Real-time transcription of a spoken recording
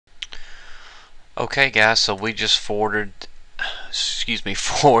Okay guys, so we just forwarded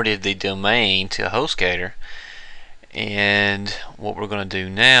the domain to HostGator, and what we're going to do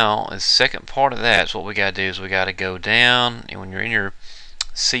now is the second part of that is what we got to do is we got to go down, and when you're in your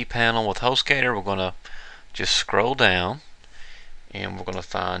cPanel with HostGator, we're going to just scroll down and we're going to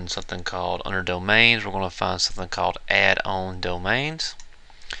find something called, under domains, we're going to find something called add-on domains.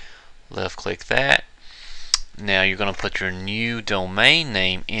 Left click that. Now you're going to put your new domain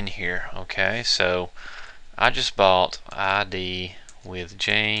name in here. Okay, so I just bought ID with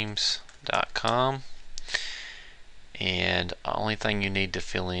James.com, and the only thing you need to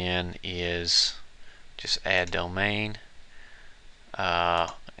fill in is just add domain.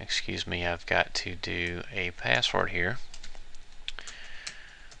 Excuse me, I've got to do a password here.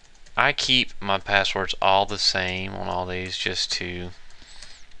 I keep my passwords all the same on all these just to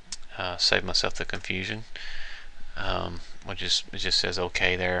save myself the confusion. It just says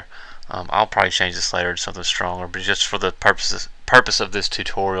OK there. I'll probably change this later to something stronger, but just for the purpose of this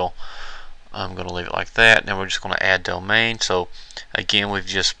tutorial, I'm going to leave it like that. Now we're just going to add domain. So again, we've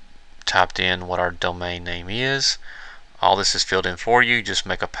just typed in what our domain name is. All this is filled in for you. Just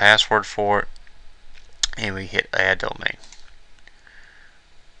make a password for it, and we hit add domain.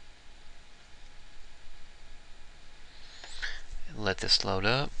 Let this load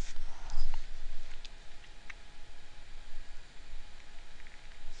up.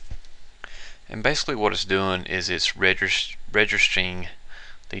 And basically what it's doing is it's registering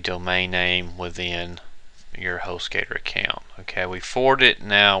the domain name within your HostGator account. Okay, we forwarded it.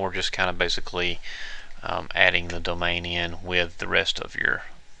 Now we're just kind of basically adding the domain in with the rest of your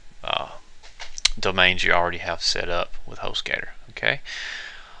domains you already have set up with HostGator. Okay,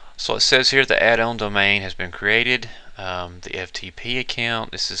 so it says here the add-on domain has been created. The FTP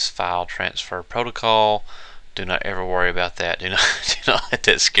account, this is file transfer protocol. Do not ever worry about that. Do not let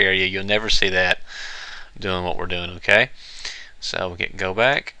that scare you. You'll never see that doing what we're doing. Okay, so we can go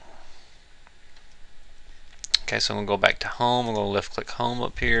back. Okay, so I'm going to go back to home. I'm going to left click home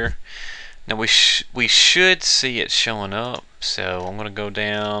up here. Now we should see it showing up. So I'm going to go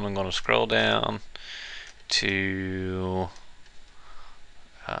down. I'm going to scroll down to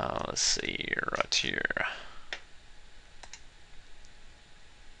let's see, right here.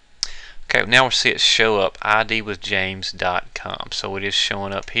 Okay, now we'll see it show up, ID with James.com. So it is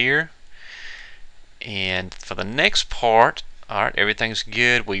showing up here. And for the next part, alright, everything's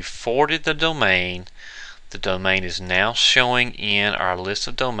good. We forwarded the domain. The domain is now showing in our list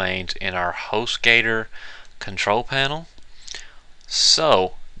of domains in our HostGator control panel.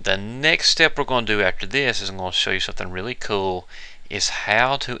 So the next step we're going to do after this is I'm going to show you something really cool, is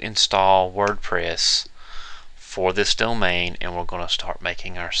how to install WordPress for this domain, and we're going to start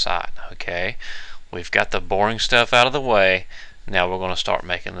making our site. Okay, we've got the boring stuff out of the way. Now we're going to start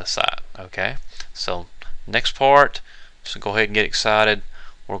making the site. Okay, so next part, so go ahead and get excited.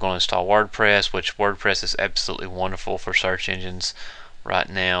 We're going to install WordPress, which WordPress is absolutely wonderful for search engines right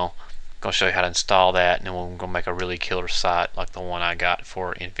now. I'm going to show you how to install that, and then we're going to make a really killer site like the one I got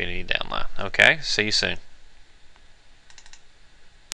for Infinity Downline. Okay, see you soon.